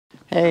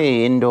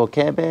Hey, indoor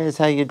Care Bears,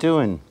 how you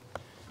doing?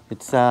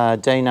 It's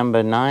day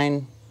number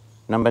 9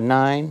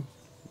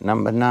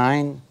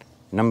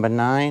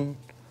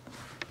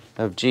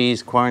 of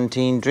G's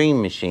quarantine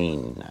dream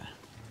machine.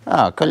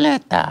 Oh,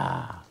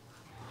 Coletta.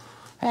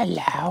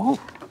 Hello.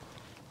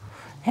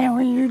 How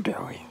are you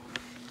doing?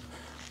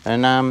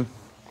 And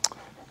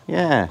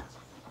yeah,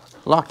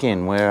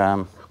 lock-in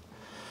where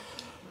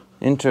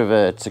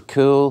introverts are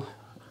cool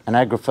and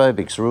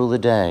agoraphobics rule the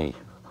day.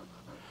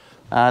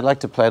 I'd like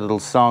to play a little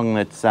song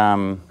that's,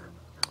 I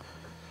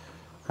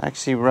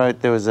actually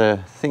wrote, there was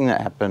a thing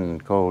that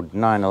happened called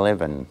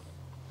 9/11,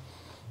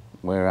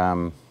 where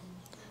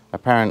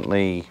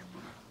apparently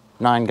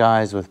 9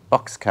 guys with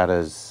box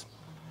cutters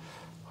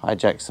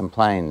hijacked some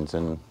planes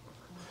and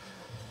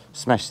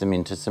smashed them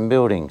into some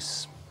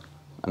buildings,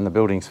 and the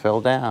buildings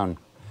fell down.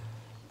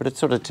 But it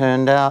sort of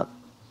turned out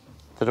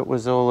that it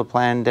was all a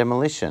planned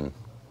demolition.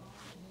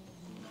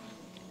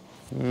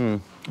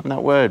 And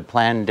that word,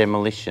 planned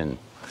demolition,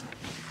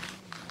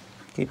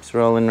 keeps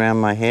rolling around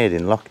my head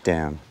in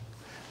lockdown.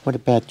 What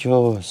about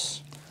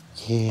yours?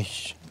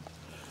 Yes.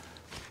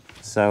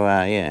 So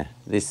yeah,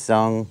 this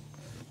song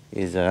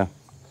is a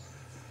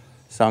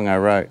song I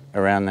wrote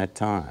around that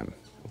time,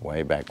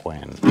 way back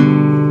when.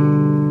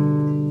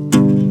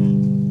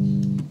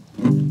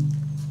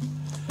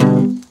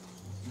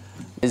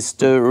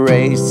 Mr.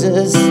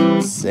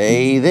 Racist,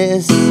 say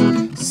this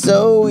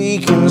so we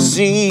can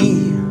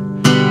see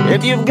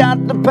if you've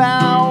got the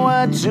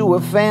power to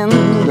offend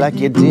like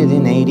you did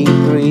in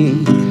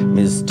 '83.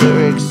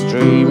 Mr.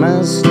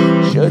 Extremist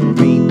should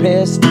be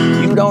pissed.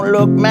 You don't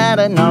look mad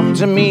enough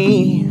to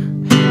me.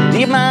 Do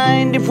you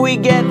mind if we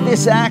get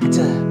this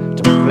actor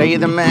to play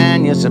the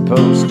man you're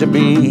supposed to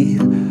be?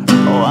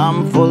 Oh,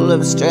 I'm full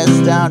of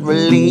stressed out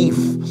relief.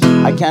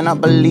 I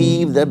cannot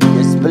believe the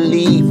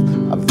disbelief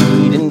of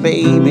feeding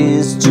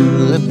babies to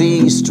the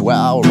beast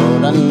while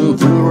running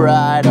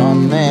fluoride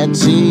on their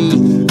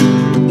teeth.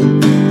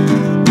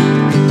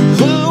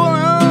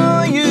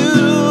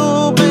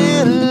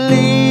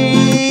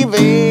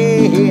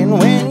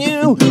 When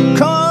you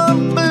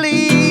can't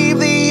believe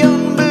the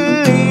unbelieving,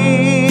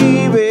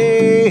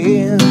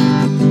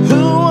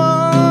 who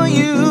are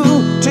you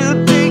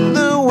to take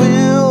the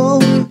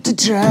will to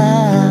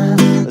try?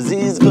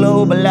 These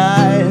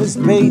globalized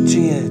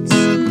patriots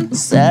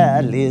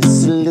sadly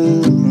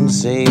salute and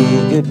say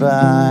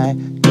goodbye,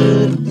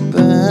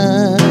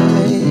 goodbye.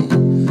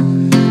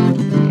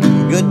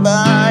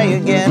 Goodbye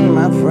again,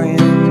 my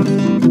friend,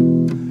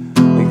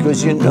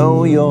 because you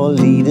know your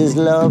leaders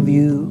love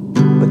you.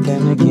 But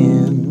then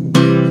again,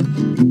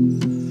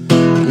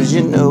 'cause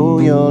you know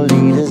your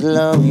leaders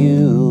love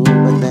you.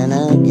 But then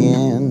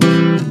again,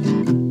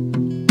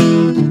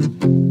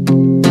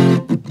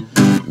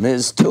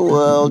 Mr.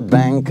 World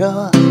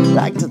Banker,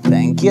 like to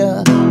thank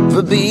you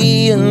for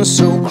being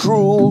so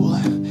cruel.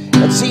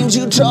 It seems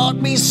you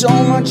taught me so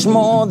much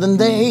more than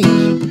they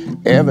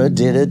ever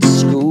did at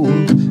school.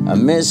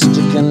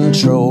 Mr.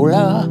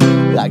 Controller,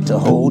 like to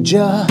hold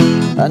you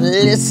and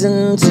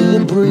listen to you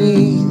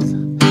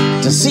breathe,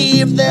 to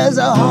see if there's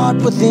a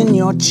heart within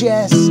your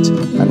chest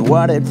and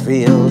what it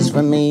feels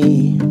for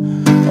me.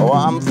 Oh,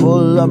 I'm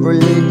full of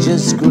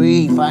religious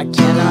grief. I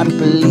cannot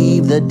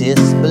believe the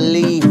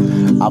disbelief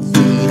of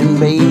feeding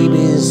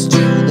babies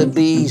to the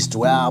beast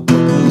while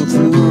putting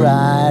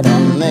fluoride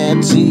on their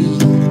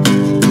teeth.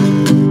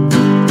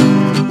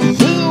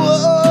 Who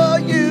are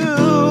you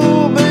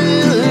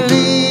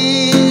believing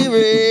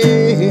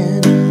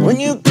when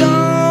you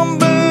can't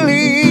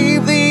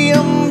believe the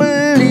unbelieving?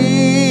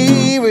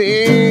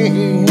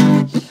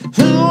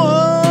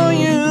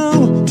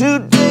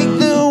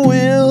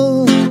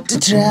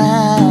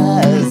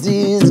 Tries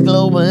these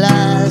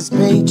globalized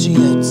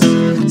patriots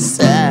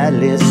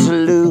sadly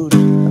salute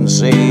and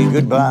say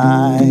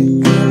goodbye,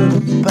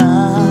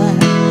 goodbye.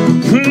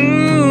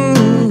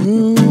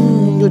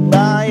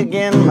 Goodbye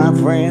again, my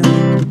friend,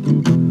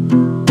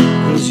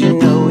 'cause you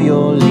know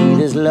your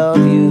leaders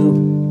love you.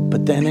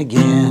 But then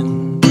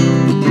again,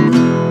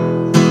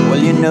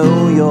 well, you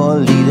know your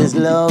leaders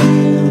love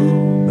you.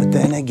 But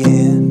then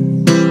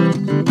again,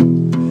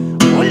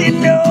 well, you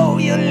know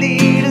your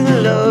leaders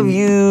love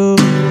you.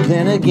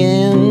 Then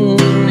again,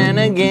 and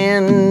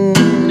again,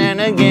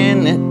 and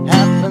again, it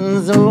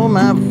happens, oh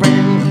my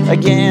friend,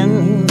 again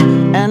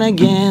and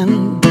again.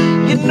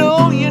 You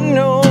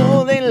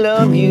know they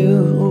love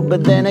you.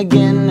 But then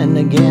again, and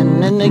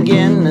again, and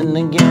again, and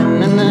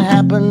again, and it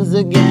happens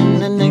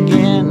again and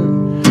again.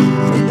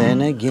 But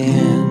then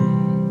again.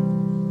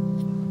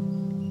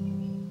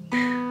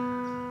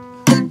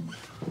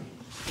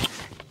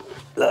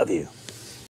 Love you.